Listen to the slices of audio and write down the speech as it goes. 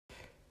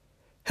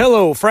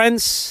Hello,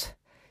 friends.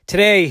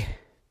 Today,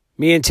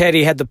 me and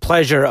Teddy had the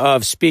pleasure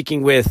of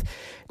speaking with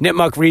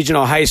Nipmuc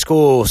Regional High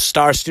School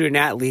star student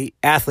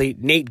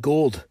athlete Nate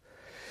Gould.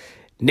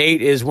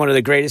 Nate is one of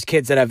the greatest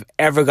kids that I've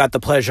ever got the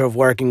pleasure of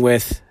working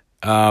with.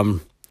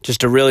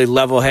 Just a really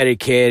level-headed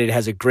kid.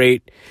 Has a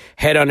great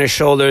head on his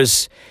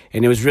shoulders,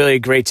 and it was really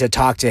great to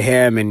talk to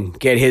him and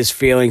get his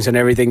feelings and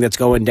everything that's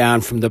going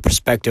down from the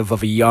perspective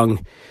of a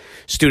young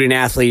student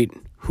athlete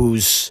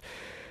whose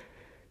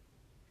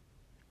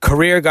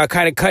career got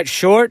kind of cut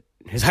short.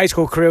 His high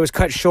school career was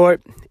cut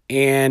short,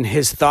 and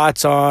his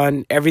thoughts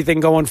on everything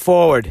going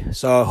forward.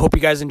 So I hope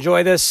you guys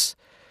enjoy this.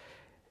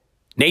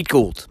 Nate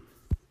Gould.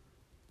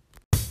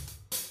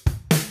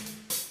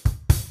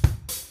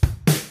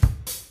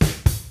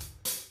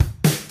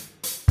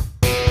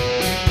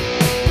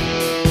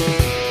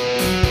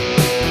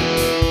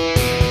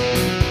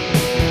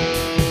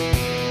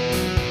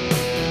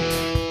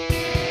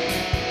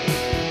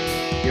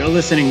 You're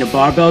listening to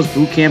Barbells,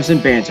 Boot Camps,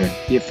 and Banter,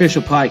 the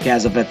official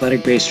podcast of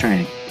athletic-based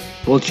training.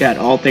 We'll chat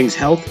all things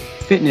health,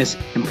 fitness,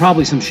 and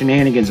probably some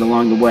shenanigans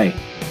along the way.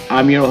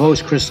 I'm your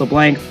host, Chris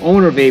LeBlanc,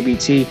 owner of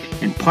ABT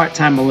and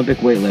part-time Olympic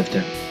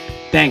weightlifter.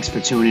 Thanks for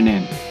tuning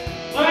in.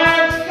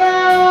 Let's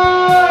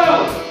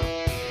go!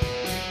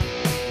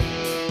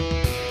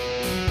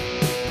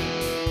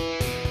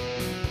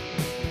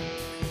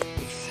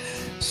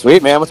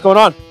 Sweet, man. What's going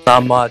on?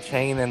 Not much.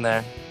 Hanging in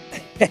there.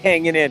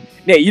 Hanging in.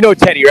 Nate, you know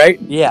Teddy, right?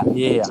 Yeah.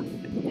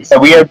 So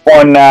we had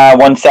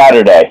one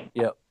Saturday.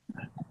 Yep.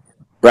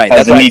 Right,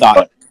 How's that's what I the knee thought.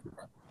 doing?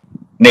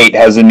 Nate,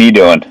 how's the knee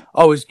doing?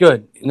 Oh, it's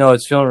good. No,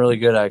 it's feeling really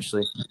good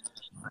actually.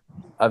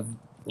 I've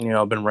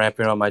been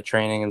ramping up my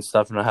training and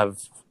stuff, and I've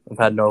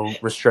had no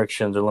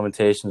restrictions or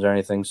limitations or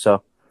anything,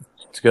 so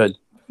it's good.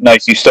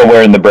 Nice. You still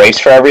wearing the brace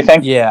for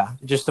everything? Yeah,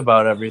 just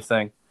about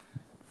everything.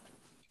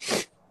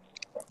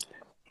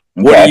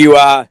 What are you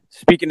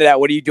speaking to that?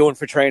 What are you doing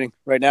for training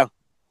right now?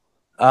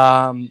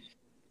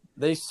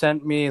 They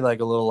sent me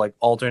like a little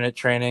alternate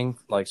training,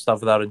 like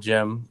stuff without a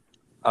gym.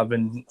 I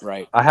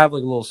have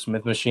like a little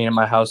Smith machine in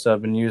my house that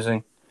I've been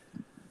using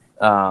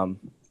for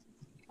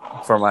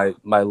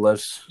my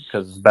lifts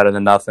because it's better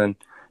than nothing.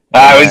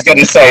 I was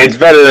gonna say it's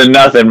better than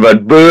nothing,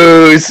 but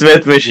boo,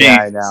 Smith machine.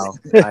 Yeah,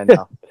 I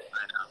know.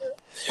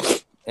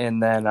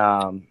 And then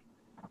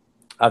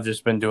I've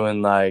just been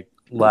doing like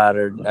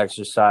ladder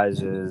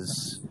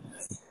exercises,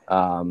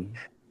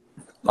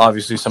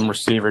 obviously some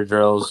receiver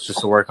drills just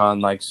to work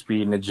on like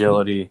speed and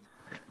agility,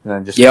 and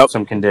then just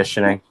some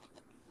conditioning.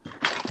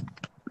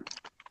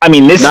 I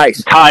mean, this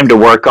is time to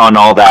work on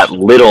all that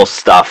little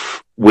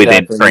stuff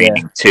within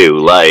training too.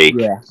 Like,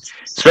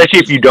 especially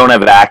if you don't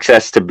have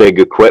access to big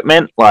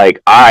equipment.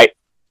 Like, all right,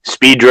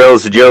 speed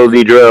drills,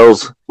 agility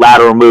drills,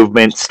 lateral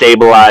movement,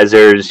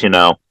 stabilizers.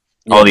 All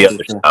the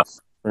other stuff.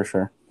 For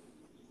sure.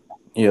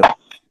 Yeah.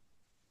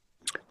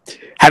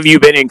 Have you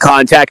been in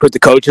contact with the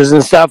coaches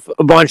and stuff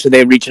a bunch? Are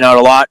they reaching out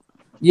a lot?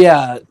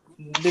 Yeah,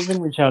 they've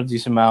been reaching out a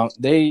decent amount.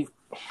 I'm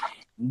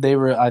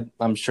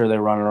sure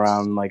they're running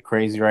around like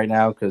crazy right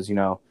now because,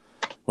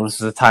 this is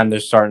the time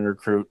they're starting to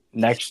recruit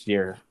next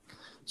year.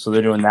 So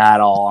they're doing that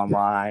all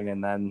online,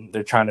 and then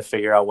they're trying to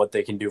figure out what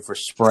they can do for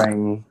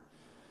spring,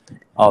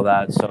 all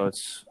that. So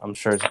I'm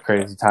sure it's a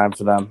crazy time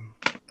for them.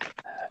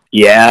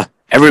 Yeah,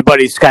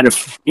 everybody's kind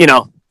of,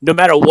 no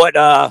matter what,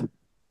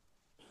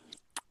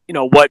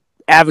 what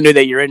avenue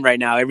that you're in right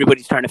now,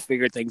 everybody's trying to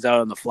figure things out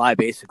on the fly,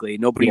 basically.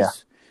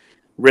 Nobody's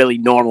really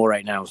normal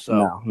right now.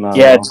 So no,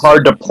 it's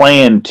hard to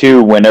plan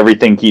too when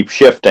everything keeps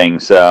shifting.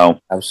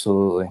 So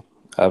absolutely.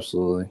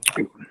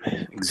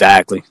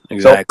 Exactly.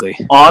 So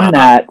on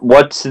that,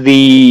 what's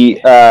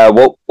the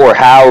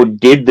how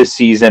did the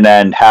season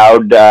end?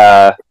 How'd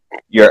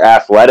your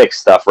athletic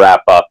stuff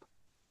wrap up?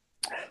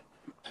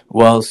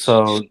 Well,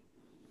 so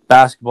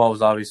basketball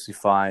was obviously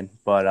fine,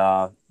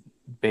 but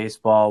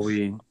baseball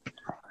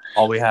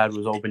all we had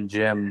was open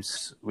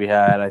gyms. We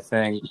had, I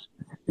think,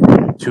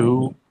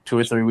 2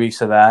 or 3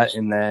 weeks of that,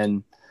 and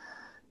then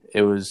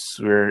it was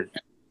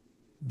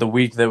the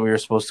week that we were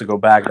supposed to go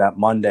back that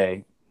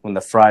Monday. When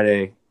the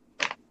Friday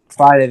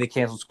they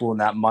canceled school, and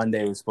that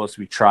Monday was supposed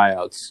to be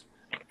tryouts,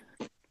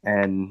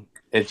 and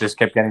it just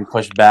kept getting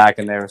pushed back.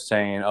 And they were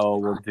saying, "Oh,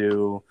 we'll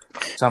do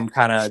some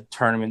kind of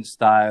tournament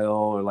style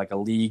or like a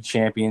league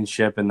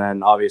championship." And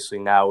then obviously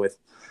now with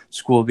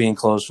school being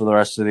closed for the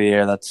rest of the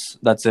year,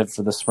 that's it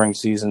for the spring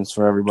seasons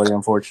for everybody,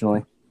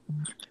 unfortunately.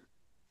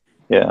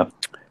 Yeah,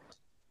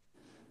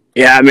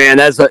 man,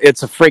 it's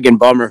a friggin'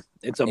 bummer.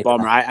 It's a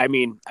bummer. I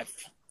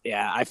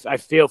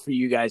feel for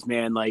you guys,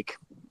 man. Like,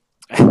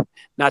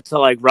 not to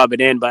like rub it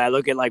in, but I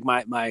look at like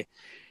my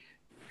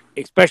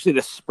especially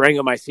the spring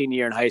of my senior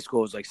year in high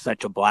school was like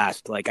such a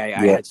blast. Like I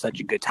had such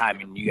a good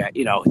time, and you got,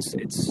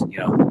 it's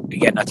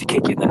again, not to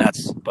kick you in the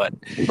nuts, but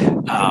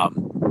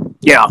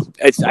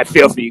I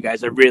feel for you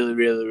guys. I really,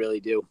 really, really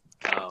do.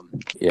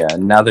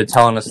 Now they're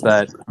telling us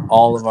that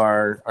all of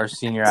our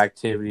senior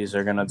activities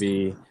are going to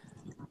be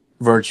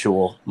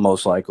virtual,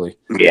 most likely.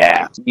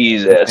 Yeah.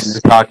 Jesus. And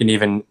they're talking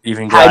even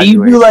how do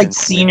you do like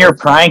senior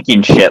prank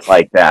and shit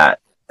like that?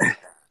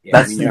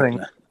 That's the thing.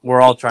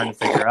 we're all trying to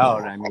figure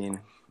out. I mean,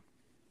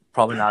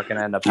 probably not going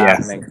to end up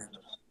happening.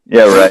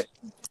 Yeah, right.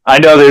 I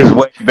know there's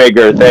way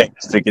bigger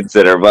things to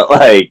consider, but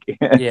like,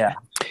 yeah.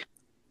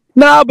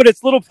 No, but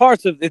it's little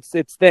parts of it's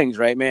things,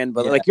 right, man?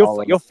 But like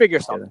you'll figure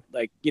something.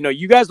 Like, you know,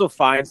 you guys will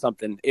find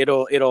something.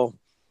 It'll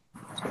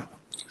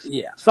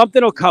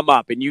something will come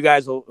up, and you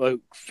guys will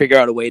figure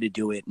out a way to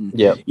do it. And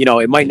you know,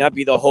 it might not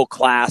be the whole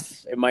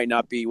class, it might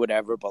not be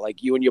whatever, but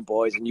like you and your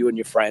boys and you and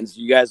your friends,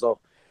 you guys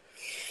will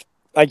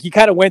like you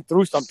kind of went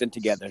through something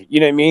together. You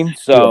know what I mean?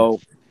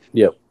 So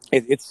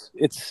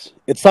it's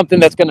something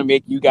that's going to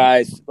make you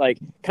guys like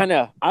kind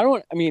of.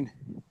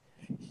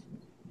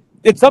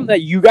 It's something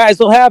that you guys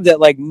will have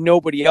that like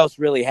nobody else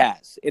really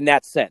has in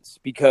that sense,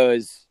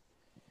 because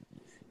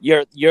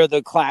you're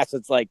the class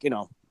that's like, you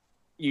know,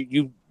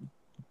 you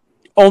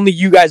only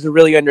you guys will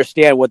really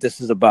understand what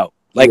this is about.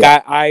 Like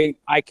I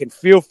can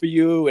feel for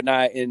you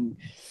and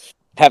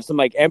have some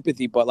like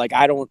empathy, but like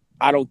I don't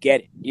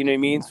get it. You know what I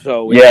mean?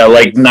 So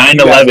like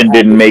 9/11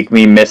 didn't make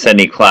me miss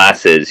any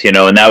classes, you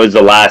know, and that was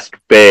the last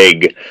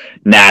big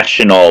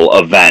national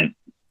event,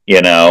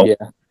 you know.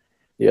 Yeah.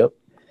 Yep.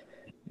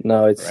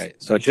 No, it's right.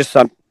 So it's just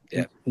something.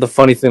 Yeah. The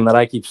funny thing that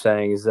I keep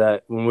saying is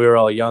that when we were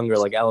all younger,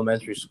 like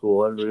elementary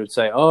school, everybody would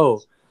say,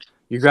 "Oh,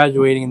 you're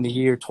graduating in the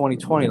year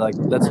 2020. Like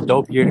that's a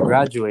dope year to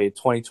graduate,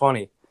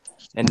 2020."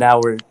 And now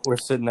we're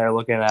sitting there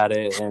looking at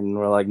it, and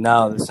we're like,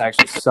 "No, this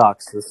actually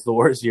sucks. This is the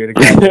worst year to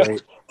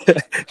graduate."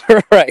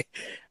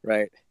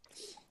 Right.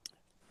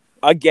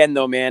 Again,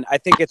 though, man, I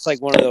think it's like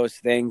one of those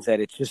things that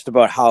it's just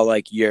about how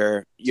like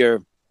you're,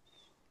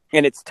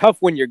 and it's tough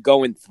when you're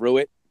going through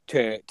it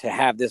to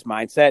have this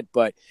mindset,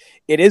 but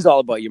it is all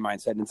about your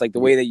mindset. And it's like the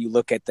way that you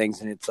look at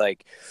things, and it's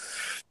like,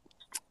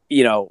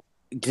 you know,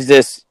 does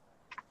this,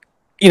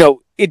 you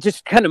know, it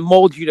just kind of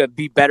molds you to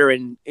be better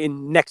in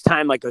next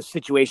time like a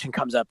situation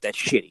comes up that's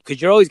shitty,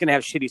 because you're always going to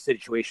have shitty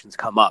situations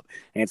come up,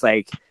 and it's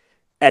like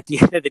at the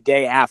end of the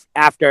day,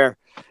 after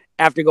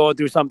going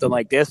through something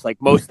like this,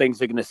 like most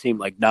things are going to seem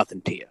like nothing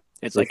to you.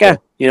 It's like,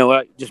 you know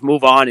what, just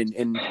move on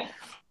and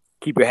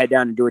keep your head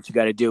down and do what you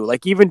got to do.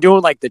 Like even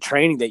doing like the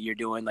training that you're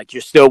doing, like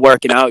you're still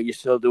working out, you're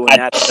still doing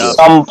that stuff.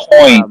 At some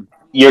point,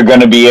 you're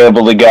going to be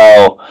able to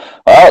go,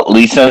 well, at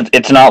least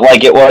it's not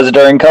like it was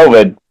during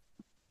COVID.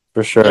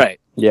 For sure. Right.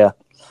 Yeah.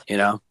 You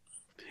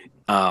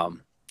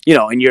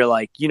know, and you're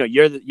like, you know,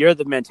 you're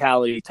the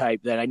mentality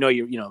type that I know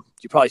you're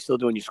probably still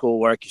doing your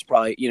schoolwork. You're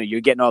probably, you know,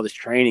 you're getting all this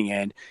training,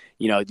 and,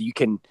 you know,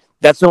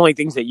 that's the only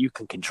things that you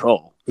can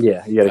control.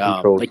 Yeah, you got to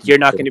control. Like you're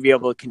not going to be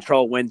able to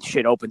control when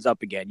shit opens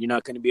up again. You're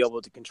not going to be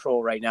able to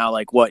control right now,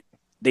 like what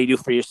they do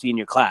for your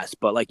senior class,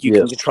 but like you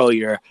can control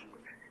your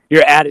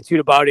attitude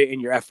about it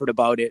and your effort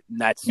about it, and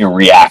that's your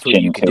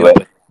reaction to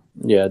it.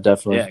 Yeah,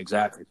 definitely. Yeah,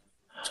 exactly.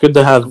 It's good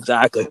to have.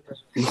 Exactly.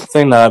 The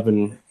thing that I've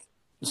been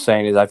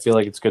saying is I feel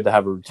like it's good to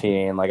have a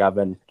routine. Like I've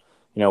been,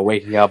 you know,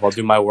 waking up, I'll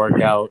do my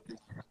workout.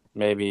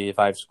 Maybe if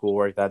I have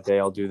schoolwork that day,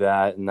 I'll do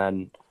that, and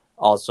then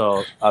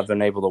also I've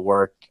been able to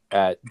work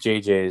at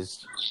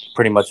JJ's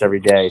pretty much every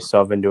day, so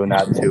I've been doing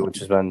that too, which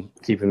has been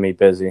keeping me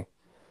busy.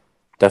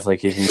 Definitely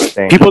keeping me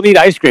sane. People need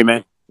ice cream,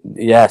 man.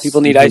 Yes.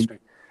 People need ice cream.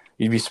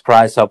 You'd be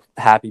surprised how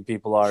happy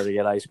people are to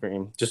get ice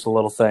cream. Just the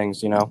little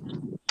things, you know.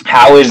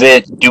 How is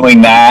it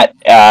doing that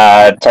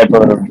type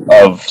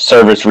of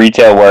service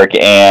retail work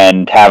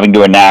and having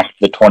to enact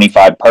the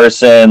 25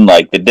 person,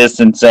 like the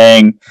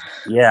distancing,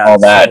 all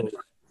that? So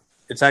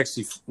it's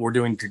actually, we're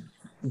doing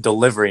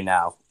delivery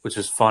now, which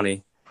is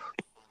funny.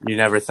 You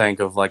never think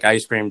of like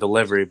ice cream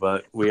delivery,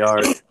 but we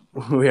are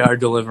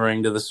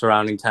delivering to the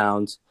surrounding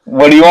towns.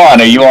 What are you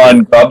on? Are you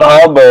on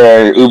Grubhub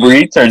or Uber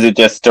Eats, or is it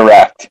just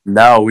direct?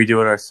 No, we do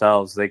it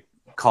ourselves. They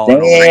call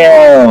it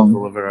and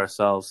deliver it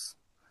ourselves.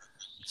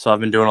 So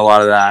I've been doing a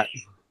lot of that.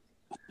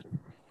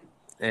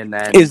 And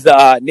then is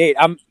Nate,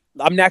 I'm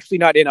actually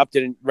not in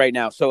Upton right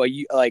now. So are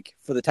you, like,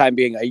 for the time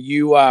being, are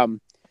you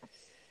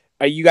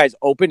guys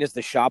open? Is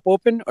the shop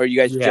open, or are you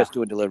guys just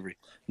doing delivery?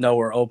 No,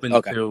 we're open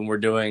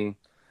too, and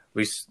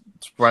we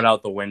spread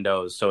out the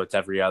windows so it's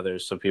every other,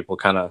 so people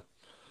kind of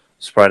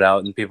spread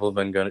out, and people have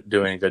been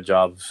doing a good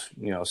job of,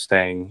 you know,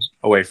 staying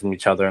away from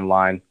each other in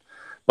line.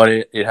 But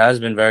it has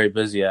been very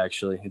busy,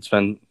 actually. It's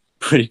been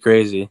pretty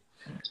crazy.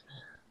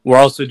 We're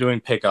also doing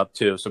pickup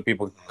too, so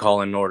people can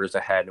call in orders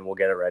ahead, and we'll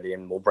get it ready,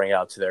 and we'll bring it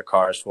out to their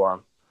cars for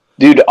them.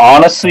 Dude,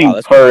 honestly,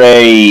 for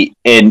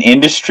an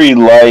industry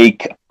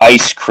like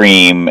ice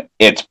cream,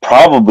 it's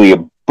probably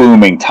a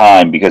booming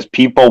time because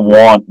people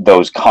want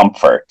those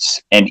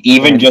comforts, and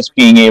even just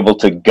being able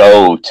to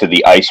go to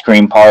the ice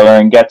cream parlor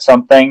and get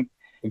something.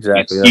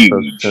 Exactly, that's what I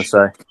was gonna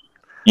say.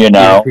 You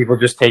know, people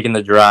just taking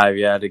the drive,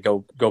 to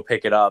go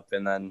pick it up,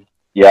 and then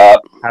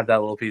have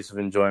that little piece of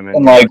enjoyment.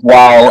 And like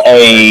while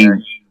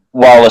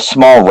a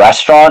small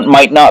restaurant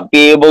might not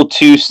be able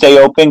to stay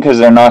open because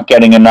they're not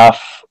getting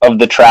enough of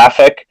the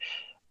traffic,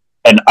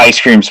 an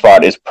ice cream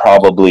spot is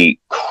probably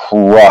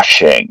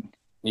crushing.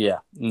 Yeah,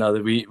 no,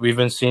 we've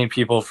been seeing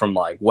people from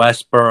like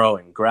Westboro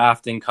and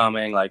Grafton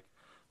coming. Like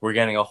we're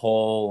getting a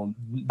whole.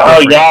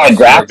 Oh yeah,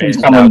 Grafton's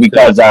coming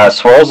because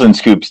Swirls and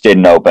Scoops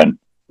didn't open.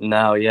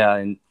 No, yeah,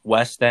 and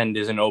West End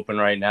isn't open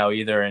right now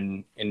either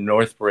in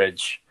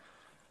Northbridge.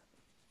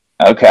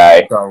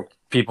 Okay. So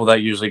people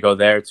that usually go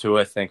there too,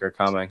 I think, are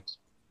coming.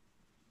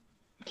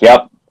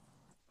 Yep.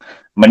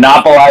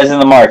 Monopolizing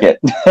the market.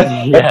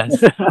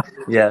 Yes.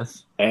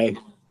 Yes. Hey,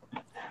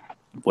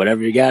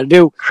 whatever you got to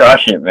do.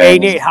 Crush it, man. Hey,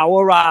 Nate, how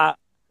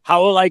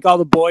are like all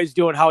the boys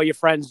doing? How are your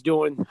friends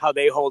doing? How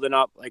they holding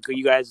up? Like, are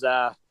you guys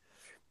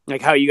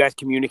like how are you guys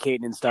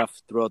communicating and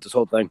stuff throughout this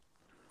whole thing?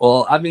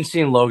 Well, I've been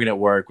seeing Logan at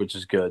work, which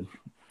is good.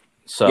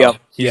 So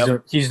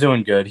he's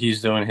doing good.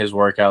 He's doing his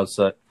workouts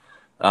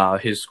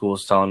that his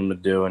school's telling him to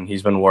do, and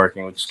he's been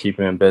working, which is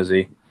keeping him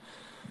busy.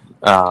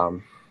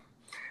 So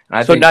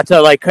not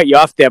to like cut you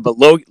off there, but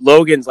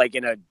Logan's like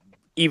in a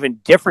even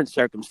different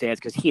circumstance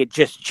because he had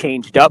just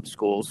changed up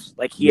schools.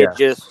 Like he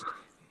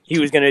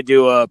was going to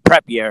do a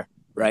prep year,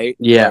 right?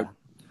 Yeah,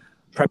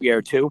 prep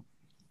year 2.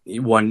 He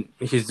went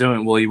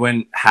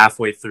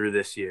halfway through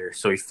this year,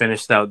 so he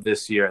finished out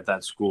this year at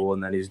that school,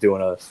 and then he's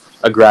doing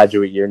a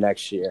graduate year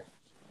next year.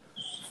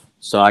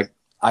 So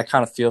I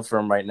kind of feel for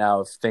him right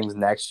now if things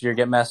next year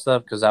get messed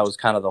up, because that was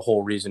kind of the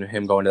whole reason of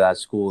him going to that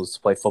school is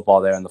to play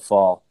football there in the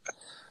fall.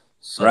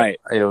 So right.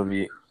 I'm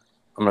going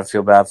to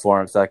feel bad for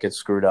him if that gets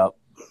screwed up.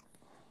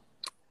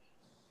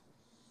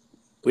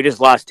 We just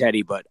lost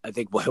Teddy, but I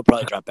think he'll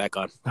probably drop back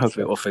on.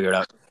 Okay. We'll figure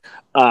it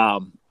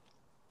out.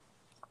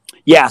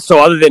 Yeah, so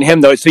other than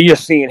him, though, so you're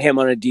seeing him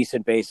on a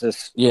decent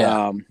basis.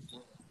 Yeah.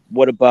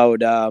 What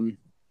about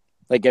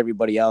like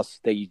everybody else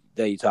that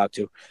you talk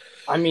to?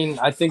 I mean,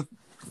 I think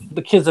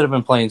the kids that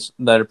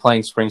are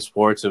playing spring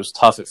sports, it was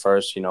tough at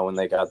first, when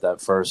they got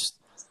that first.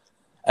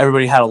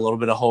 Everybody had a little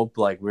bit of hope,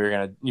 like you're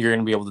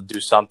gonna be able to do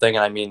something.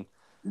 And I mean,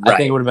 I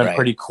think it would have been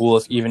pretty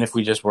cool even if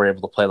we just were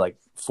able to play like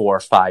 4 or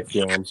 5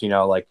 games.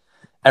 Like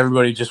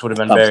everybody just would have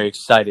been very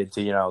excited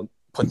to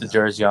put the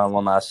jersey on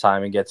one last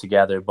time and get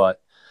together. But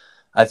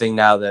I think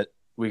now that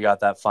we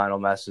got that final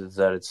message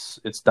that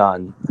it's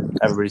done,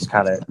 everybody's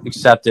kind of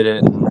accepted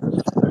it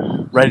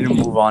and ready to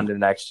move on to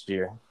next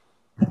year.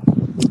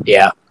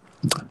 Yeah.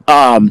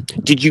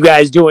 Did you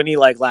guys do any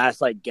like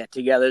last like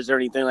get-togethers or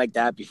anything like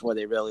that before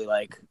they really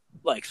like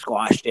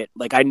squashed it?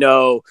 Like I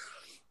know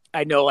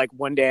like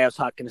one day I was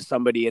talking to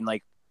somebody and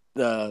like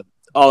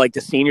all like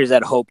the seniors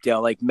at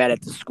Hopedale like met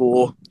at the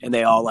school and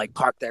they all like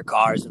parked their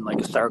cars in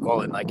like a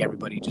circle and like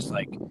everybody just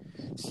like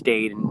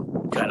stayed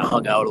and kind of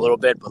hung out a little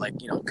bit, but like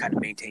kind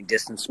of maintained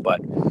distance.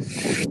 But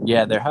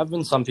yeah, there have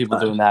been some people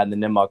doing that in the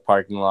Nipmuc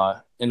parking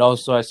lot, and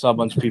also I saw a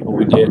bunch of people.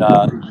 We did.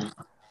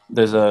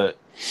 There's a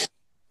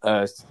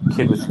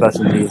kid with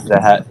special needs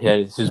that had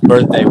his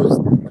birthday was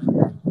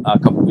a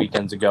couple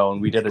weekends ago,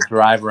 and we did a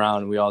drive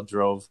around. And we all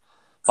drove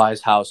by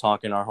his house,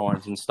 honking our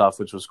horns and stuff,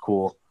 which was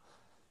cool.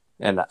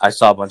 And I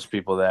saw a bunch of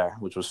people there,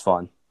 which was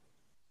fun.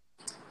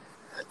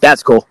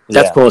 That's cool.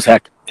 That's cool as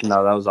heck.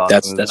 No, that was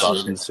awesome. That's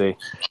awesome to see.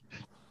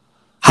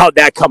 How'd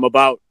that come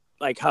about?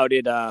 Like, how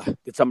did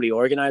somebody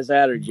organize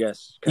that, or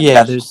just?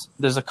 Yeah,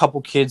 there's a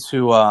couple kids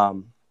who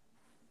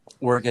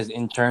work as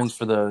interns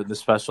for the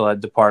special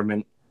ed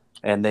department,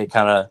 and they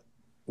kind of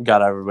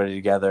got everybody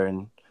together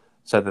and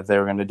said that they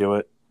were going to do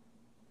it.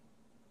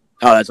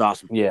 Oh, that's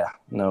awesome. Yeah,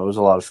 no, it was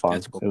a lot of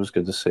fun. Cool. It was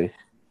good to see.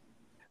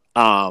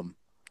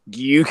 Do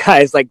you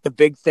guys like the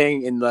big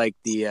thing in like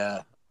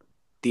the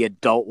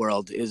adult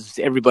world is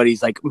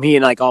everybody's like me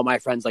and like all my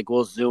friends like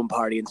we'll Zoom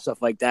party and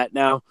stuff like that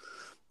now.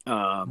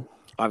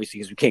 Obviously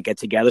because we can't get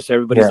together, so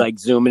everybody's like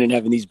Zooming and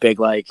having these big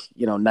like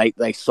night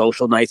like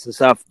social nights and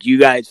stuff. Do you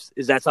guys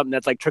is that something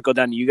that's like trickled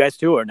down to you guys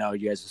too, or no?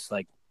 You guys just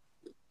like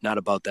not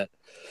about that?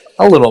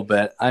 A little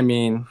bit. I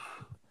mean,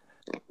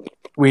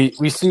 we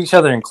see each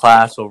other in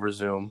class over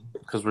Zoom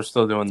because we're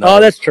still doing that. Oh,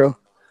 that's true.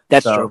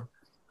 That's true.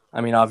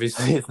 I mean,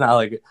 obviously it's not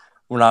like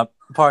we're not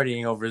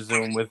partying over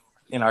Zoom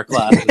in our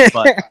classes,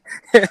 but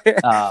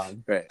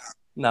right.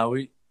 No,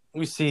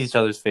 we see each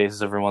other's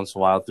faces every once in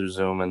a while through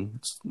Zoom, and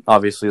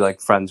obviously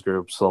like friends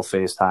groups, they'll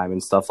FaceTime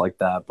and stuff like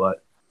that.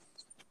 But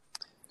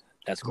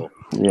that's cool.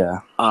 Yeah.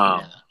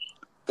 What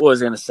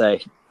was I gonna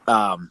say?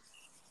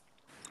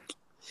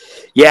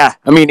 Yeah,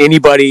 I mean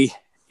anybody,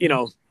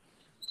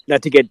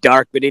 not to get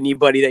dark, but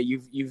anybody that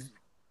you've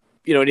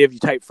any of you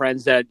type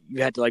friends that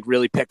you had to like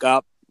really pick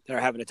up that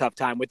are having a tough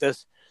time with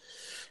this?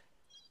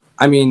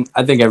 I mean,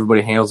 I think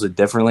everybody handles it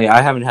differently.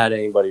 I haven't had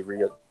anybody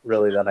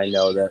really that I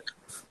know that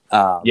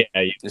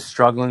is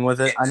struggling with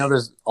it. I know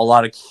there's a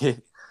lot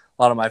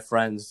of my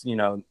friends,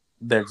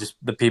 they're just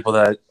the people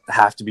that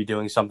have to be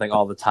doing something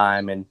all the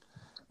time, and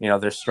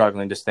they're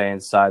struggling to stay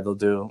inside. They'll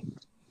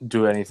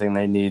do anything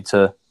they need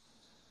to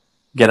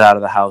get out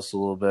of the house a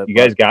little bit. You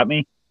guys got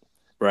me?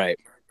 Right.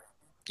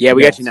 Yeah,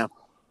 we got you now.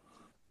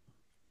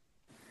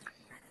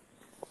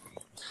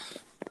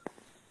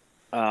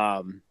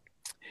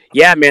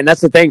 Yeah, man,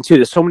 that's the thing too.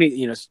 There's so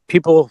many,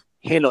 people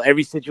handle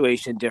every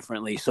situation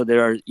differently. So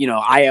there are,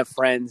 I have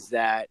friends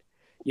that,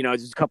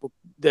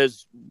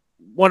 there's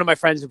one of my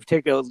friends in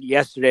particular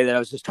yesterday that I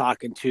was just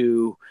talking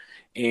to,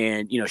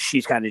 and,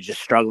 she's kind of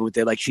just struggling with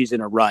it. Like she's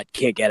in a rut,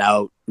 can't get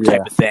out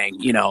type of thing,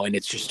 and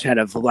it's just kind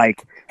of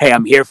like, hey,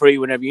 I'm here for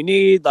you whenever you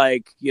need.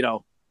 Like,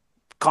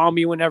 call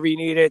me whenever you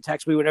need it,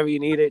 text me whenever you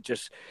need it.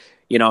 Just,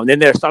 and then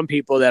there's some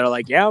people that are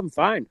like, yeah, I'm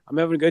fine. I'm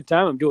having a good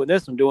time. I'm doing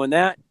this. I'm doing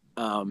that.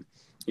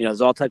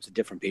 There's all types of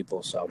different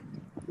people. So,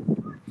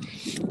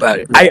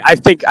 but I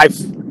think I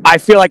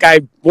feel like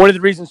one of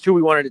the reasons too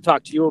we wanted to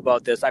talk to you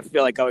about this. I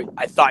feel like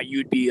I thought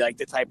you'd be like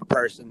the type of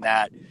person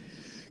that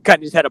kind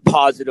of just had a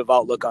positive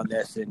outlook on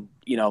this, and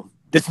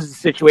this is the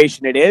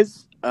situation it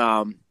is,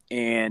 and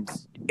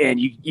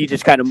you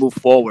just kind of move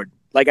forward.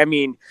 Like, I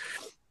mean,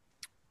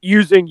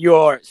 using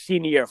your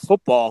senior year of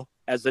football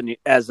as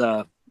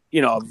a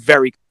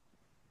very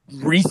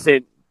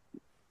recent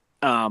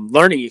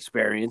learning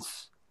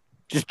experience.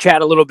 Just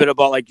chat a little bit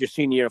about like your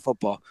senior year of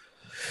football.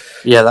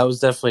 Yeah, that was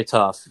definitely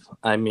tough.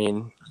 I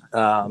mean,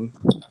 from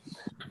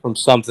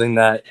something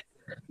that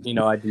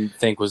I didn't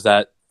think was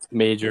that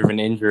major of an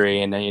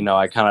injury, and then it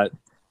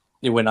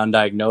went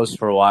undiagnosed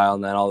for a while,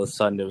 and then all of a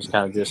sudden it was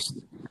kind of just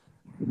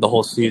the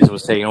whole season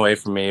was taken away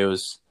from me. It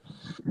was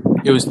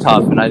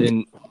tough, and I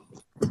didn't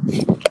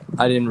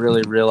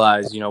really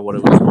realize what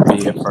it was going to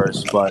be at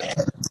first,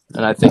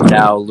 and I think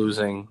now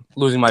losing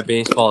my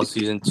baseball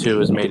season too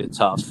has made it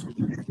tough.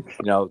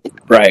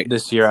 Right.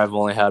 This year I've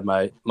only had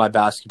my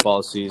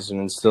basketball season,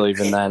 and still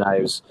even then I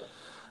was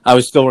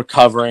still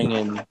recovering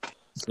and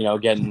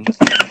getting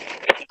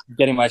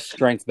my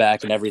strength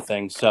back and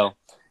everything. So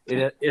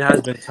it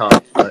has been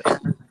tough, but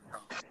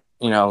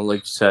like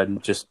you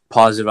said, just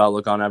positive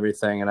outlook on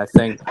everything. And I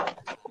think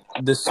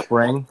this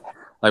spring,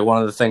 like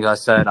one of the things I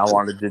said I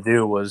wanted to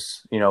do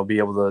was be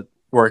able to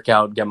work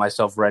out, get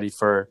myself ready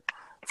for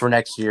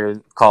next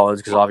year college,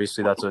 because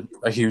obviously that's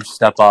a huge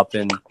step up,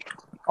 and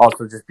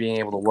also just being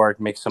able to work,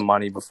 make some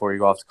money before you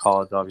go off to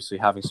college. Obviously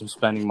having some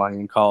spending money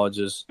in college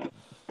is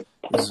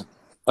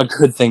a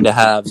good thing to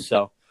have.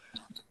 So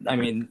I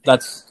mean,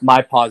 that's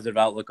my positive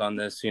outlook on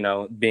this,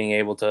 being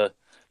able to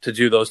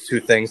do those two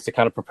things to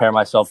kind of prepare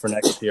myself for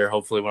next year,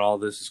 hopefully when all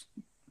this is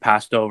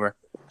passed over.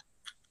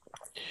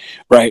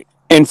 Right.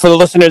 And for the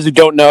listeners who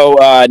don't know,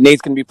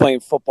 Nate's going to be playing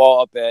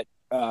football up at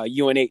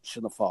UNH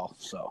in the fall.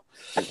 So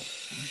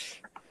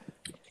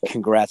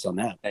congrats on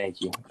that. Thank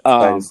you.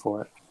 Excited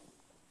for it.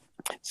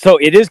 So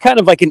it is kind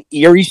of like an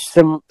eerie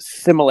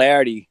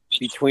similarity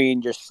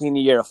between your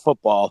senior year of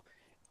football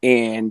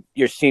and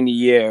your senior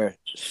year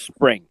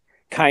spring.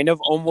 Kind of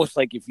almost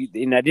like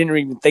and I didn't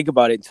even think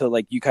about it until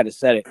like you kind of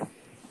said it,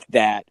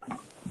 that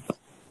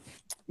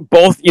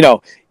both,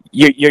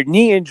 your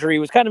knee injury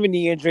was kind of a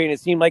knee injury, and it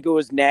seemed like it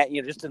was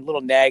just a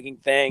little nagging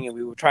thing, and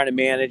we were trying to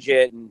manage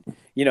it, and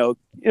it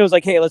was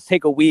like, hey, let's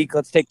take a week,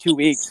 let's take 2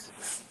 weeks,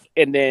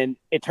 and then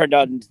it turned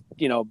out,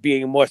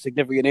 being a more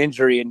significant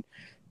injury and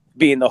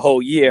being the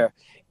whole year.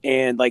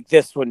 And like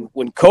this, when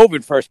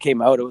COVID first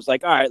came out, it was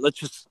like, all right, let's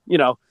just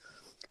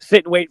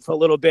sit and wait for a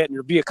little bit, and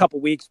it'll be a couple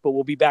weeks, but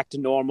we'll be back to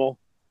normal.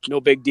 No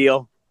big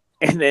deal.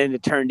 And then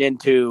it turned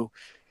into,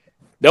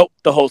 nope,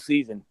 the whole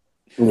season.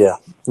 Yeah,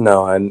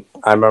 no. And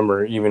I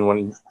remember even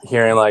when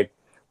hearing like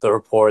the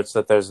reports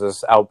that there's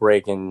this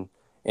outbreak in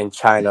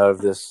China of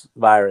this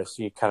virus,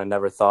 you kind of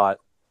never thought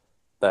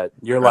that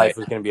your life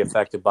was going to be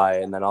affected by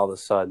it. And then all of a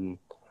sudden,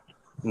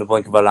 in the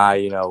blink of an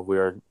eye,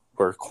 we're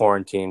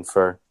quarantined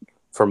for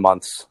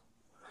months.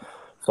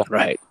 So,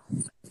 right.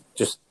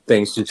 Just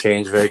things to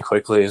change very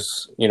quickly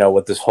is,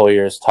 what this whole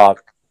year has taught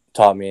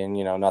me, and,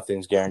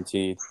 nothing's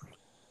guaranteed.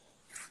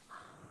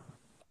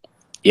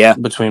 Yeah.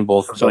 Between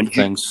both of those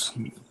things.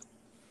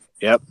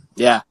 Yep.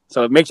 Yeah.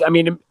 So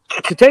to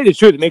tell you the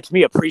truth, it makes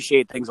me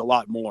appreciate things a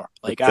lot more.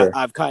 Like sure.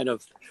 I've kind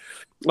of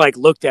like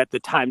looked at the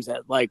times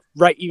that like,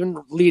 right,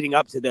 even leading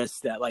up to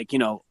this, that like,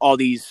 all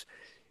these,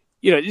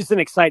 just an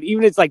exciting,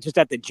 even it's like just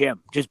at the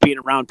gym, just being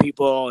around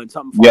people and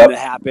something fun that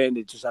happened.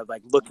 It's just, I'm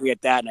like looking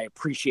at that and I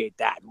appreciate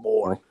that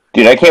more.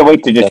 Dude, I can't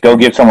wait to just go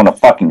give someone a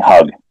fucking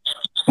hug.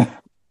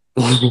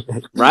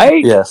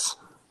 Right? Yes.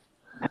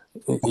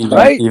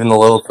 Even the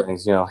little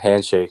things,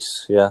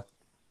 handshakes. Yeah.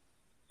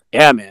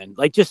 Yeah, man.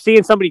 Like just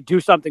seeing somebody do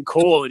something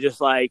cool and just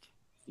like,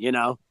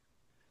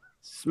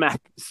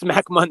 smack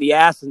them on the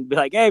ass and be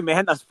like, hey,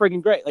 man, that's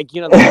freaking great. Like, I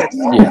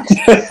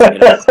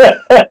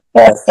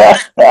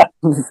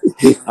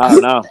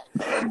don't know.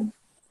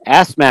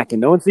 Ass smacking.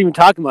 No one's even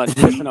talking about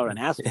pushing out an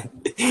ass.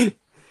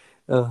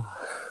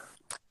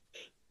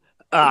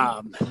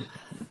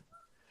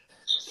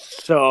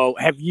 So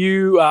have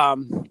you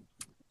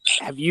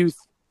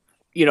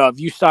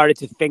started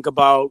to think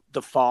about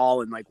the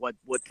fall and like what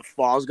the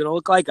fall is going to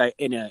look like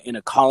in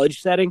a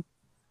college setting?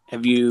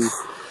 Have you?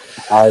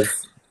 I've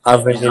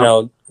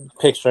been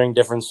picturing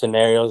different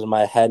scenarios in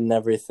my head and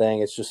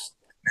everything. It's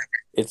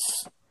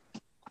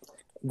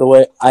the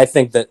way I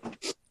think that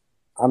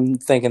I'm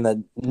thinking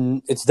that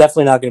it's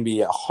definitely not going to be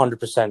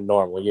 100%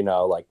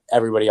 normal. Like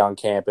everybody on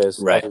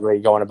campus, right. Everybody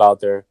going about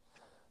their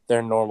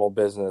normal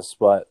business.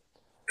 But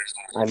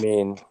I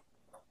mean,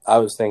 I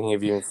was thinking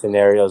of even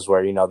scenarios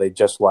where they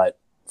just let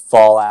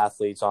fall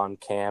athletes on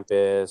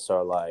campus,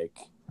 or like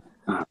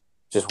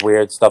just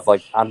weird stuff.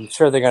 Like I'm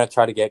sure they're going to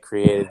try to get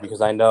creative,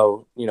 because I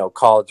know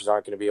colleges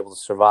aren't going to be able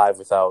to survive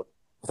without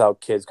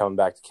kids coming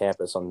back to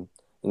campus in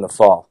the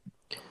fall.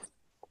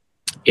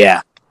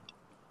 Yeah.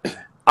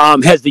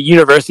 Has the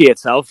university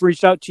itself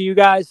reached out to you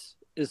guys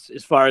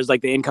as far as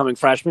like the incoming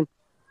freshmen?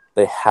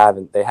 They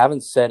haven't. They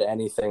haven't said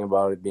anything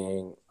about it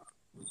being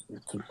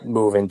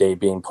move-in date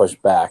being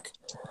pushed back.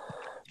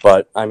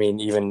 But I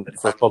mean, even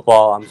for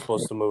football, I'm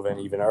supposed to move in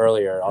even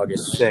earlier,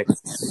 August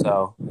 6th.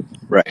 So,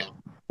 Right.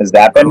 Has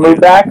that been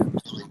moved back?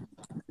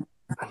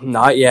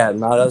 Not yet.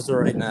 Not as of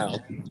right now.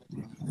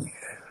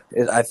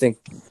 I think,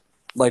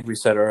 like we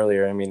said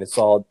earlier, I mean, it's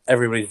all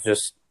everybody's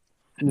just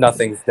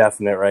nothing's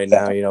definite right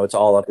now. You know, it's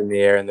all up in the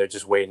air, and they're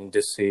just waiting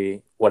to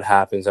see what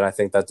happens. And I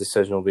think that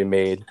decision will be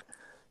made,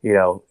 you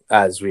know,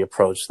 as we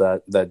approach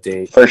that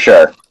date. For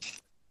sure.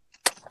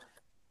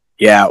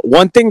 Yeah,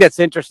 one thing that's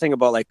interesting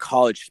about like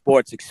college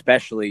sports,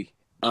 especially,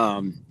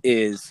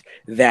 is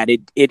that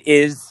it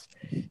is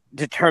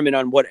determined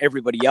on what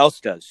everybody else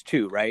does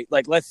too, right?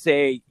 Like, let's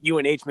say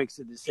UNH makes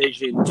a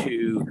decision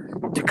to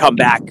come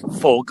back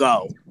full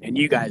go, and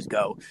you guys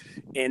go,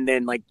 and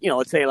then like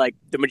let's say like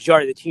the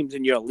majority of the teams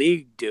in your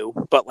league do,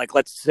 but like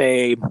let's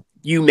say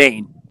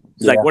Maine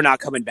is like we're not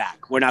coming back,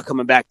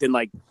 then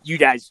like you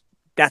guys,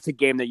 that's a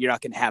game that you're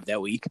not going to have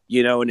that week,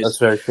 and that's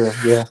very true.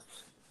 Yeah.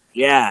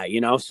 Yeah,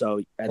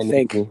 so I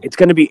think it's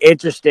going to be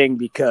interesting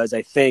because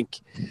I think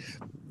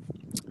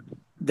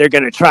they're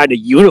going to try to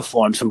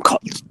uniform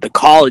the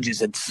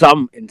colleges at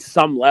some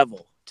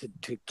level to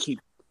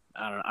keep.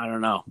 I don't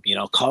know.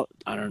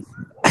 I don't.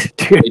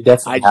 Dude, I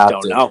just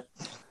don't know.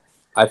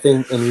 I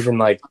think, and even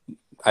like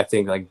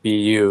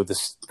BU,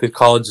 the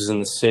colleges in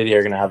the city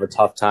are going to have a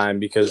tough time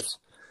because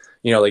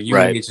like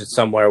UNH is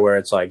somewhere where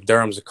it's like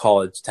Durham's a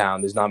college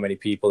town. There's not many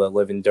people that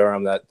live in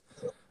Durham that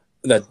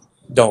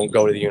don't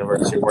go to the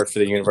university, work for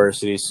the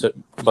university. So,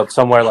 but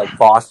somewhere like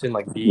Boston,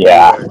 like BU,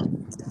 where,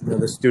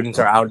 the students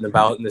are out and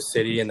about in the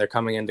city and they're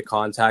coming into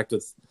contact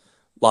with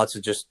lots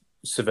of just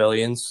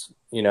civilians,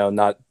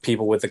 not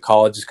people with the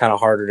college, is kind of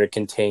harder to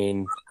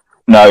contain.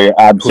 No, you're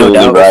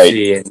absolutely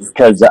right.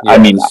 Because,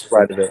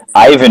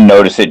 I even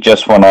notice it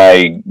just when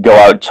I go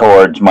out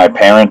towards my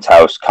parents'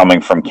 house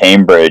coming from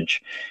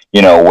Cambridge.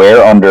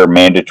 We're under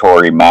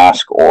mandatory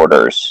mask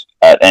orders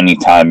at any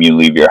time you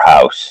leave your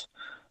house.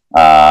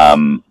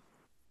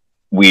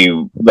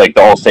 The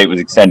whole state was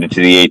extended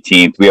to the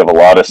 18th. We have a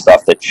lot of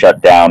stuff that's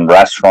shut down.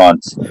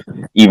 Restaurants,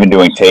 even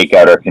doing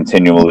takeout, are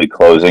continually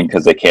closing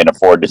because they can't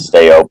afford to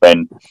stay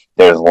open.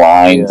 There's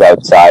lines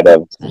outside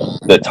of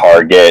the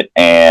Target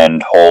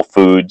and Whole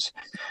Foods.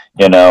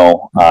 You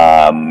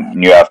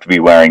have to be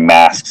wearing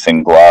masks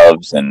and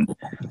gloves, and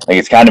like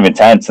it's kind of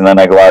intense. And then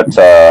I go out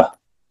to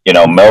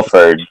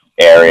Milford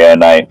area,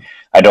 and I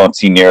don't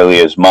see nearly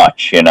as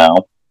much.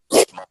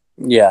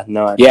 Yeah.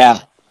 No. Yeah.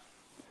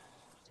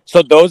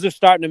 So those are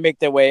starting to make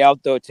their way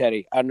out, though,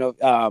 Teddy. I don't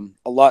know.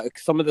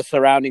 Some of the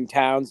surrounding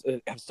towns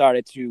have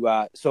started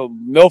to. So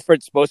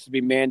Milford's supposed to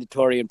be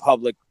mandatory in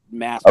public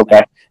mask,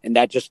 okay, and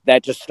that just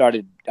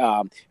started.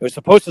 It was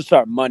supposed to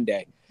start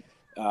Monday.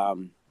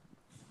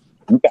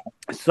 Okay.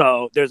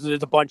 So there's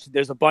a bunch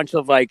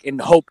of like in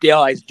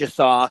Hopedale. I just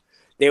saw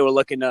they were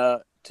looking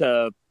to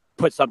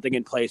put something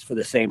in place for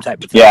the same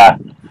type of thing. Yeah.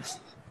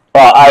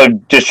 Well,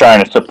 I'm just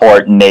trying to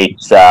support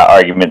Nate's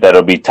argument that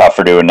it'll be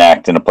tougher to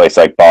enact in a place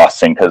like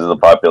Boston because of the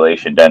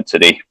population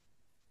density.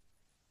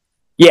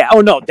 Yeah.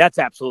 Oh, no, that's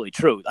absolutely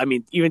true. I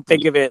mean, even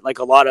think of it like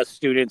a lot of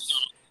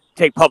students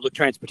take public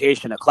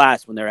transportation to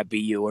class when they're at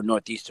BU or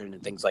Northeastern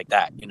and things like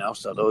that,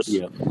 So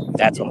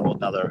that's a whole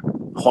nother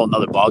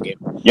ballgame.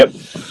 Yep.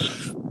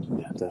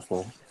 Yeah,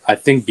 definitely. I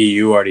think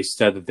BU already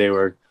said that they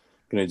were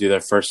going to do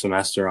their first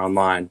semester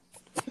online.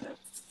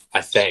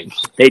 I think.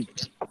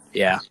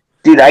 Yeah.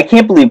 Dude, I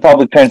can't believe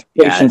public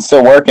transportation's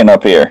still working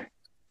up here.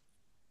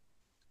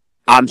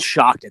 I'm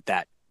shocked at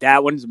that.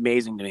 That one's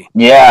amazing to me.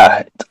 Yeah,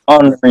 it's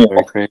unreal.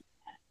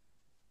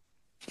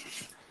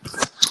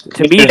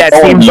 To me, that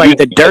seems like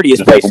the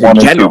dirtiest place in general.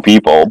 1 or 2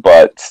 people,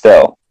 but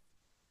still.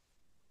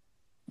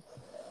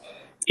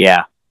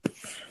 Yeah.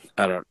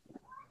 I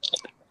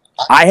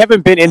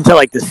haven't been into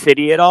like the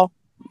city at all,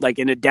 like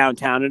in the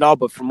downtown at all,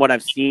 but from what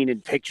I've seen in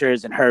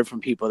pictures and heard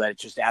from people, that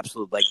it's just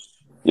absolute like.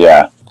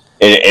 Yeah,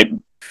 it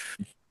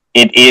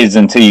is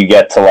until you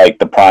get to like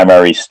the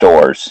primary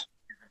stores.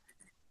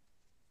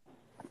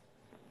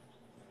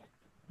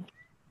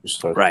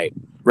 Right.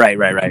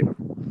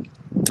 One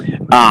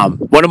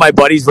of my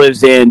buddies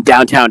lives in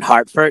downtown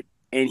Hartford,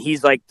 and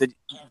he's like, the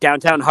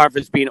downtown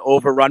Hartford's being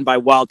overrun by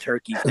wild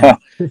turkeys now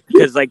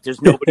because like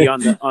there's nobody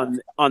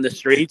on the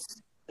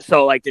streets.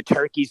 So like the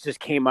turkeys just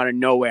came out of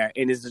nowhere,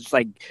 and it's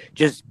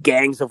just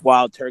gangs of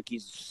wild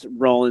turkeys just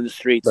rolling the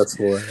streets. That's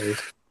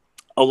hilarious.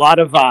 A lot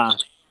of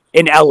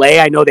in LA,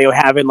 I know they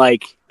have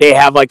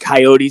like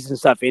coyotes and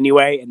stuff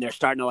anyway, and they're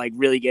starting to like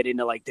really get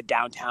into like the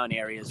downtown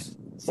areas.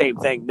 Same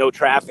thing, no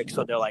traffic,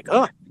 so they're like,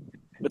 oh,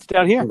 what's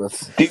down here?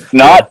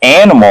 Not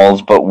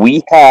animals, but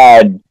we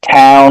had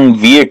town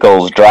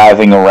vehicles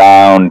driving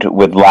around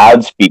with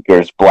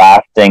loudspeakers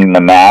blasting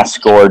the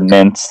mask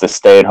ordinance, the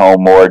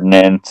stay-at-home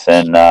ordinance,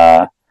 and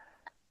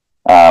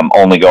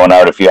only going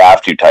out if you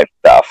have to type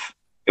stuff.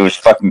 It was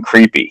fucking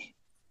creepy.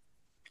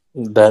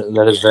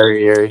 That is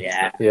very eerie.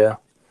 Yeah.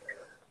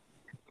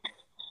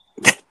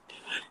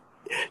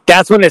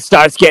 That's when it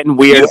starts getting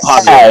weird.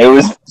 Yeah, it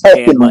was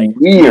fucking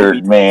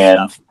weird,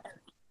 man.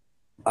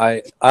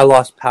 I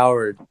lost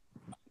power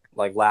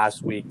like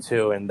last week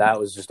too, and that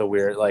was just a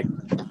weird, like,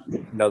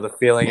 the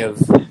feeling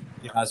of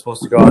you're not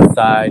supposed to go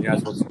outside, you're not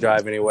supposed to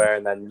drive anywhere,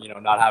 and then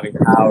not having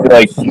power.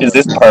 Like, is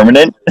this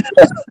permanent?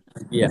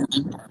 Yeah,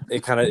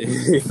 it kind of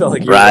it felt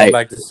like you were going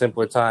back to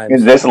simpler times.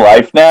 Is this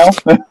life now?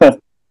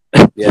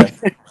 Yeah.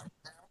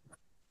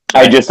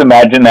 I just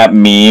imagine that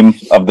meme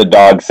of the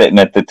dog sitting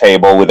at the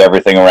table with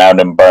everything around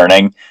him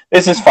burning.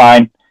 This is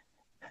fine.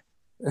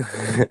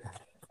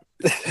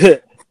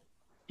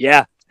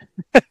 Yeah.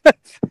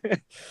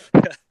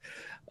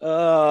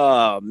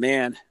 Oh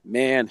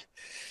man.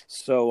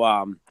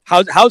 So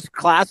how's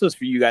classes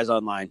for you guys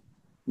online?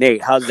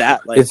 Nate, how's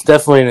that like? It's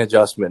definitely an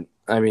adjustment.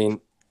 I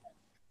mean,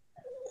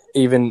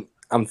 even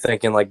I'm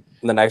thinking like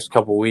the next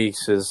couple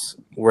weeks is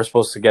we're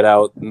supposed to get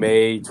out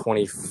May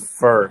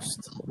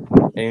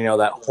 21st, and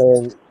that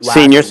whole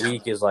last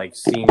week is like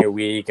senior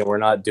week, and we're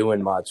not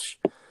doing much.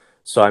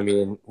 So I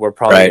mean, we're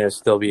probably going to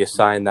still be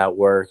assigned that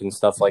work and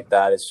stuff like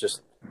that.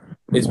 It's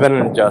been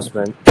an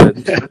adjustment.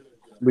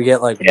 We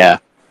get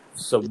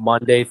so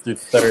Monday through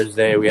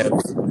Thursday we have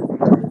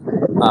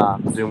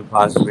Zoom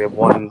classes. We have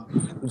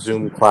one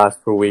Zoom class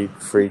per week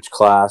for each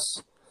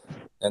class.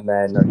 And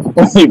then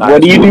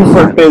what do you do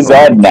for phys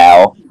ed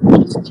now?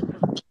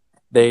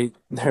 They're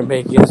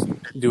making us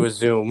do a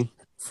Zoom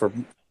for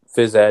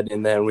phys ed,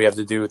 and then we have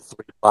to do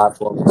 3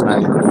 platform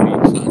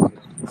assignments a week.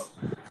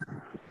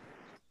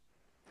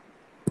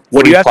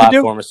 What do you have to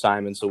do? Platform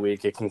assignments a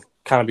week. It can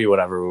kind of be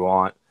whatever we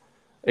want.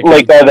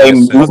 Like, are they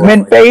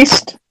movement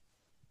based?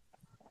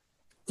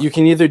 You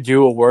can either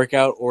do a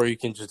workout, or you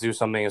can just do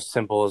something as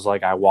simple as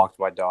like I walked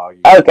my dog.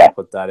 You can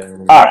put that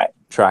in. And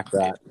track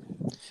that.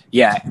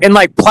 Yeah, and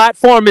like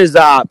platforms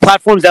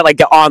that like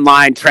the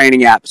online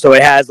training app, so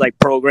it has like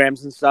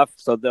programs and stuff.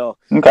 So they'll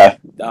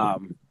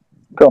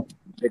cool.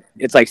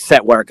 It's like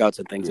set workouts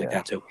and things like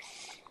that too.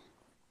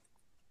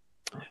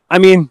 I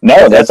mean,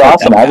 no, that's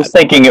awesome. I was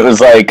thinking it was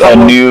like a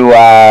new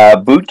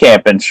boot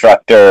camp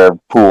instructor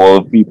pool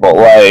of people,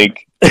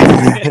 like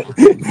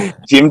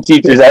gym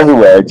teachers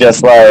everywhere.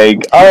 Just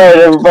like, all right,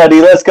 everybody,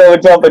 let's go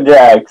with jumping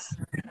jacks.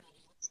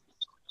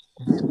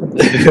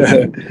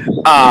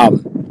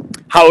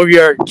 How have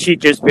your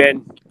teachers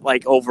been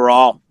like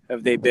overall?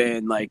 Have they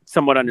been like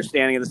somewhat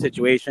understanding of the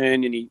situation?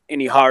 Any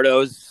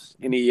hardos?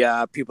 Any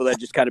people that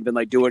just kind of been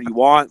like, do what you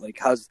want? Like,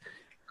 how's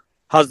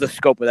the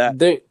scope of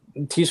that?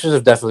 Teachers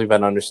have definitely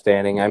been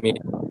understanding. I mean,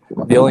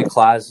 the only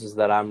classes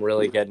that I'm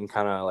really getting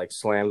kind of like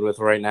slammed with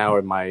right now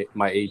are my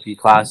AP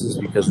classes,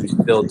 because we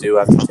still do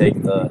have to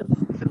take the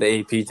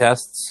AP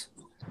tests.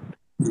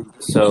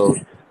 So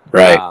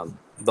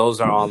those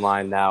are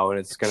online now, and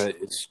it's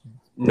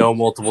no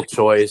multiple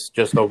choice,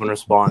 just open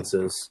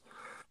responses.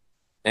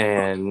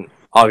 And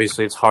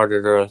obviously it's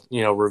harder to,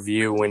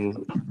 review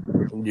when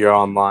you're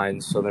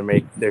online. So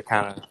they're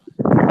kind of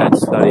had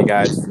study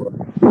guides,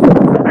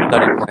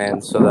 study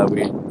plans, so that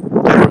we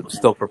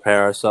still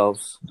prepare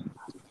ourselves.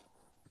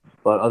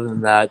 But other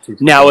than that,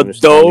 now are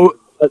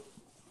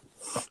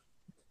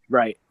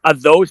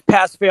those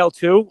pass fail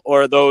too,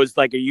 or are those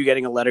like, are you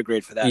getting a letter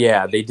grade for that?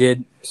 Yeah, they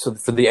did. So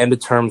for the end of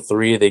term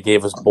 3, they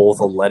gave us both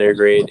a letter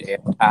grade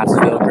and pass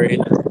fail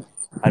grade.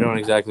 I don't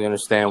exactly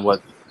understand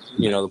what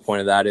the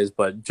point of that is,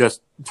 but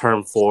just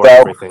term 4,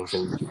 everything's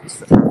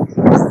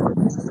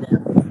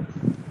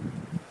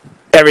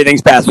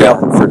pass fail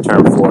for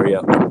term 4.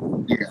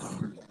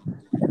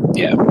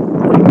 Yeah.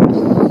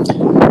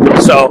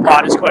 So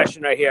honest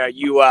question right here: are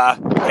you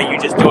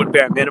just doing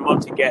bare minimum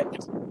to get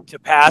to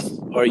pass,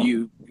 or are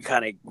you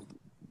kind of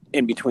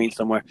in between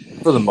somewhere?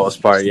 For the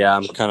most part, yeah.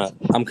 I'm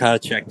kind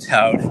of checked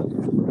out.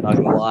 Not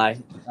gonna lie.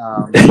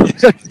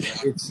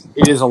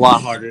 It is a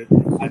lot harder,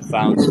 I've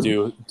found,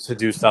 to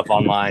do stuff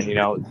online.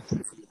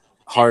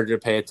 Harder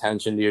to pay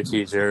attention to your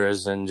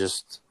teachers, and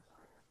just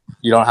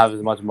you don't have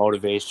as much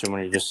motivation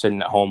when you're just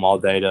sitting at home all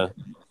day to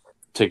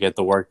get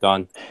the work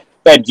done.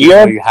 But do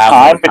you have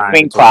time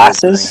between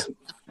classes?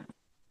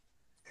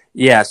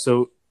 Yeah,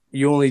 so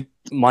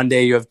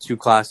Monday you have 2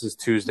 classes,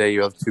 Tuesday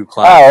you have 2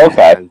 classes,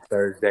 and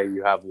Thursday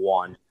you have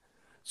 1.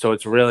 So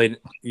it's really,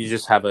 you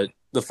just have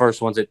the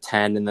first one's at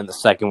 10, and then the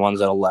second one's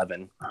at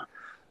 11.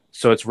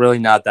 So it's really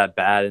not that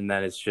bad, and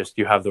then it's just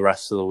you have the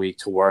rest of the week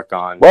to work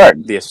on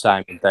the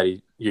assignment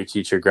that your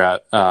teacher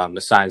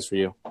assigns for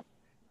you.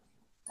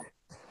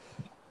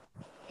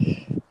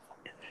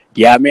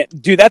 Yeah, man,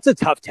 dude, that's a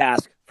tough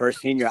task for a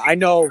senior. I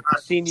know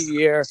senior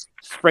year,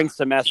 spring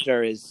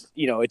semester is,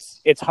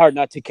 it's hard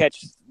not to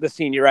catch the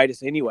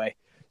senioritis anyway.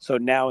 So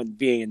now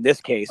being in this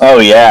case,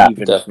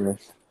 definitely,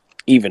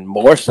 even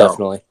more so.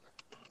 Definitely.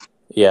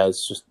 Yeah,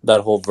 it's just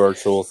that whole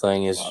virtual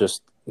thing is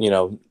just,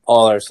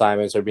 all our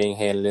assignments are being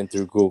handed in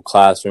through Google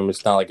Classroom.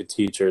 It's not like a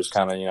teacher is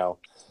kind of,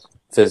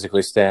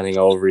 physically standing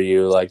over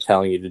you, like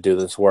telling you to do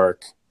this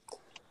work.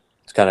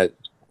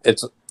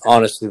 It's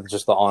honestly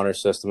just the honor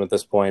system at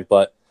this point.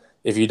 But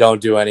if you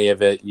don't do any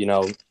of it,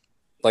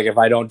 like if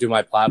I don't do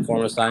my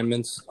platform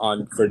assignments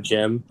for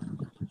gym,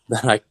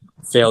 then I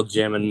fail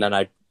gym, and then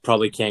I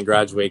probably can't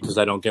graduate because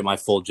I don't get my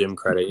full gym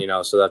credit,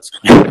 so that's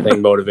the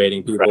thing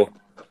motivating people.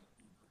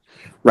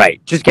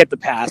 Right. Just get the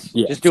pass.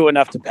 Yeah. Just do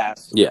enough to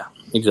pass. Yeah,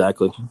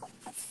 exactly.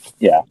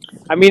 Yeah.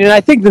 I mean, and I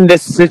think in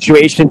this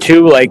situation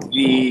too, like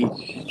the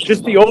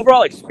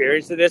overall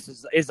experience of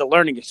this is a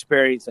learning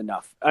experience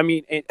enough. I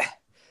mean,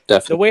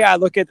 the way I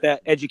look at the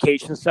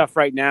education stuff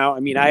right now, I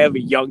mean, I have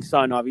a young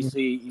son,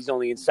 obviously he's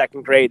only in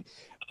second grade.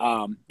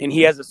 And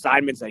he has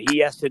assignments that he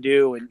has to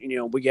do, and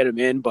we get him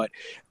in. But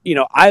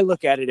I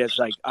look at it as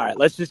like, all right,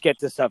 let's just get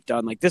this stuff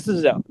done. Like this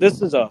is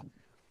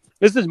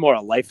more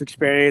a life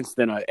experience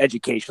than an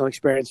educational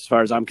experience, as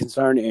far as I'm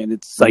concerned. And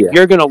it's like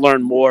you're going to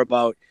learn more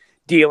about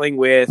dealing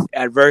with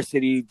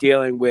adversity,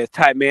 dealing with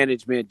time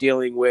management,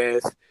 dealing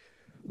with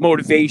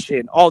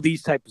motivation, all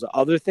these types of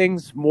other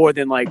things, more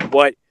than like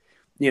what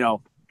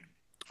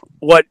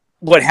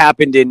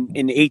happened in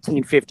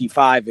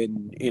 1855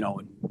 and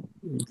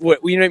what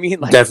I mean?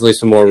 Like, definitely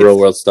some more real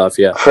world stuff.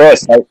 Yeah.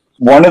 Chris,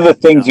 one of the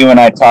things you and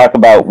I talk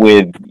about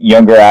with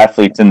younger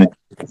athletes in the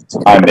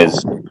time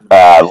is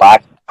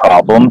lack of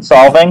problem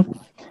solving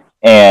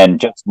and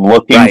just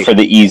looking for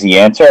the easy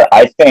answer.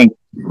 I think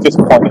just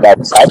pointing out,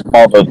 aside from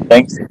all those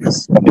things that this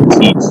is going to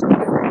teach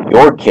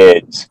your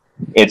kids,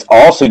 it's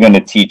also going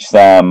to teach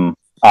them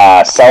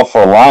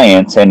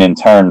self-reliance and in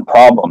turn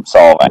problem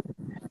solving.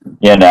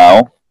 No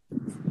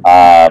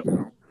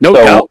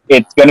doubt.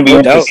 It's going to be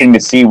interesting to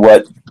see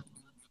what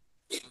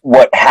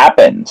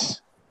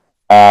happens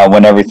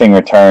when everything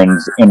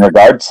returns in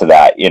regards to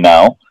that,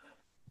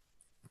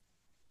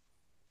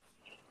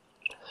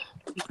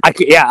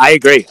 I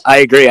agree.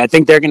 I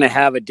think they're going to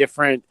have a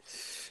different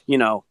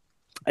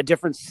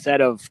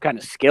set of kind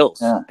of skills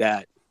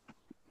that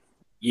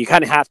you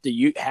kind of have to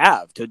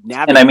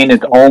navigate. And I mean,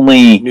 it's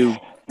only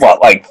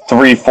like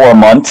 3-4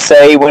 months,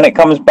 say, when it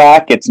comes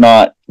back. It's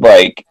not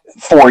like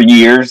 4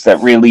 years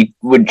that really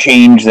would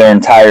change their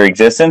entire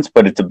existence,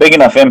 but it's a big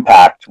enough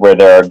impact where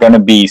there are going to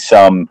be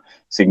some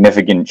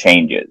significant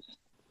changes.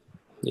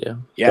 Yeah,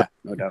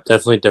 no doubt.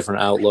 Definitely a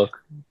different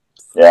outlook.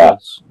 Yeah.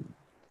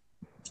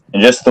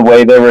 And just the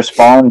way they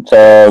respond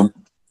to,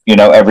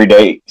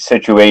 everyday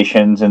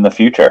situations in the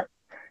future.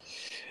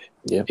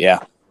 Yeah.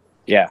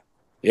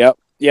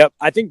 Yep.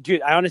 I think,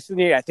 dude, I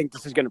think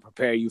this is going to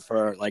prepare you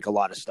for like a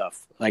lot of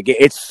stuff. Like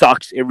it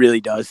sucks. It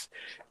really does.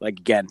 Like,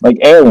 again, like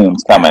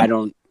aliens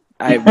coming.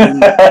 Did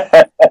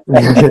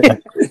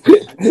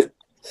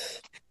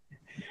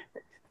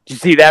you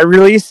see that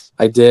release?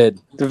 I did.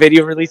 The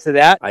video release of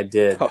that? I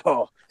did.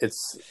 Oh.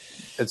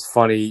 It's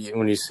funny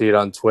when you see it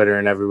on Twitter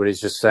and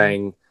everybody's just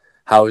saying,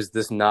 how is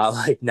this not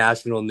like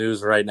national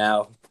news right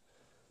now?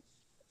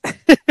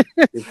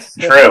 It's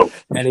true.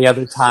 Any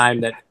other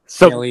time that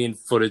alien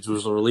footage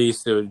was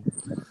released,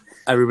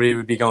 everybody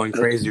would be going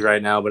crazy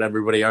right now, but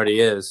everybody already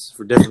is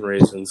for different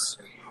reasons.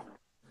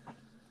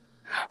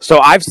 So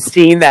I've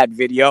seen that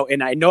video,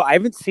 and I know I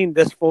haven't seen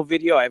this full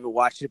video. I haven't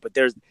watched it, but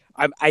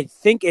I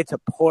think it's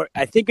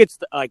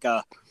like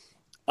a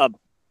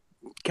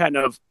kind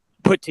of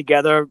put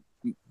together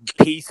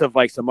piece of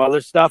like some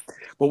other stuff.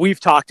 But we've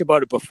talked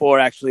about it before,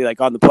 actually,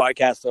 like on the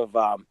podcast of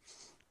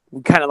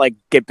we kind of like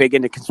get big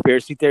into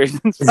conspiracy theories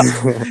and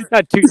stuff.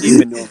 Not too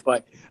deep into it,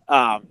 but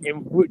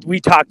and we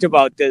talked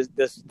about this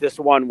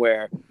one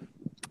where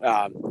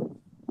kind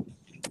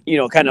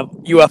of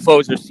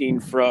UFOs are seen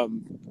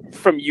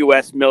from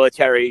U.S.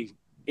 military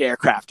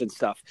aircraft and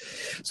stuff.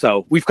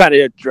 So we've kind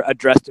of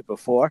addressed it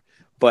before,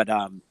 but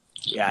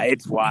yeah,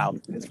 it's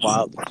wild. It's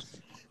wild.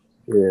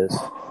 It is.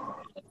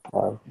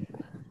 Wow.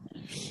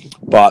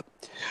 But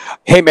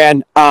hey,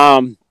 man,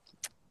 I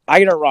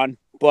gotta run,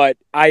 but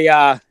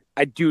I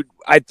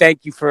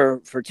thank you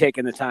for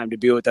taking the time to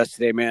be with us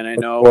today, man. I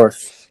know, of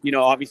course,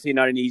 obviously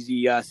not an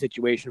easy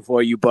situation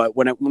for you, but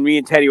when me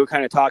and Teddy were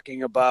kind of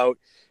talking about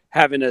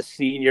having a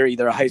senior,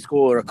 either a high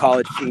school or a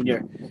college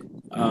senior,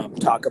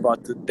 talk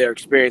about their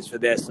experience for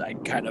this,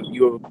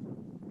 you were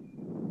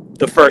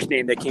the first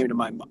name that came to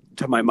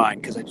my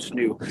mind, because I just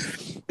knew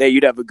that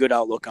you'd have a good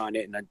outlook on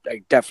it, and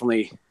I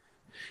definitely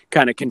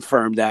kind of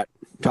confirmed that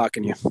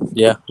talking to you.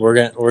 Yeah, we're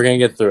gonna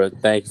get through it.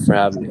 Thank you for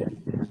having me.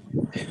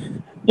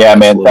 Yeah,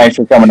 man. Absolutely. Thanks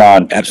for coming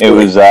on.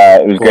 Absolutely.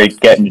 It was great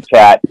getting to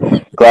chat.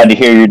 Glad to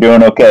hear you're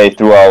doing okay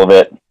through all of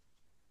it.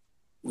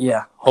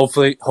 Yeah.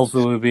 Hopefully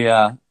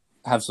we'll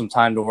have some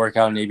time to work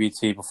out in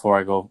ABT before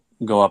I go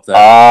up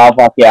there.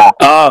 Fuck yeah.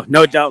 Oh,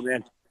 no doubt,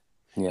 man.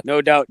 Yeah.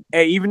 No doubt.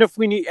 Hey, even if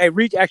we need,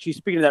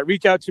 speaking of that,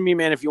 reach out to me,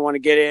 man. If you want to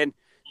get in,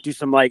 do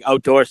some like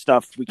outdoor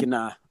stuff, we can.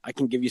 I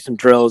can give you some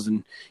drills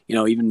and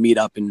even meet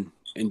up and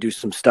do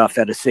some stuff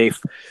at a safe,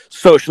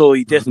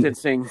 socially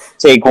distancing.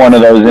 Take one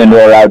of those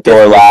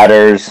indoor-outdoor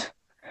ladders.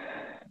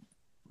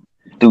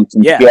 Do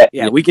some shit.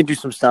 Yeah, we can do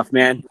some stuff,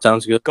 man.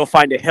 Sounds good. Go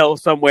find a hill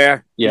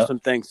somewhere. Do some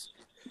things.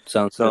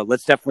 Sounds so good.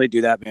 Let's definitely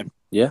do that, man.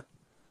 Yeah.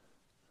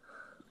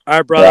 All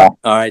right, brother. Yeah.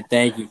 All right,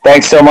 thank you.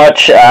 Thanks so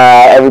much,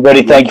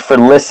 everybody. Thank you for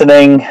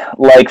listening.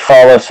 Like,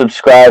 follow,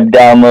 subscribe,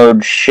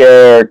 download,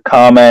 share,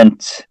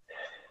 comment.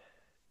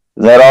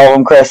 Is that all of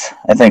them, Chris?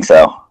 I think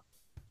so.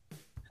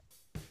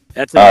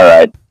 That's it. All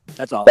right.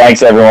 That's all.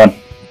 Thanks, everyone.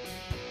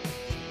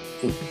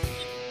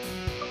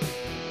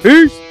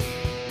 Peace.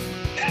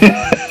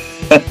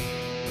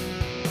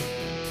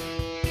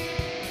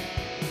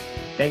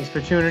 Thanks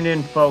for tuning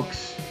in,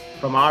 folks.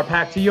 From our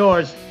pack to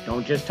yours,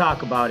 don't just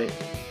talk about it,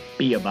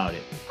 be about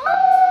it.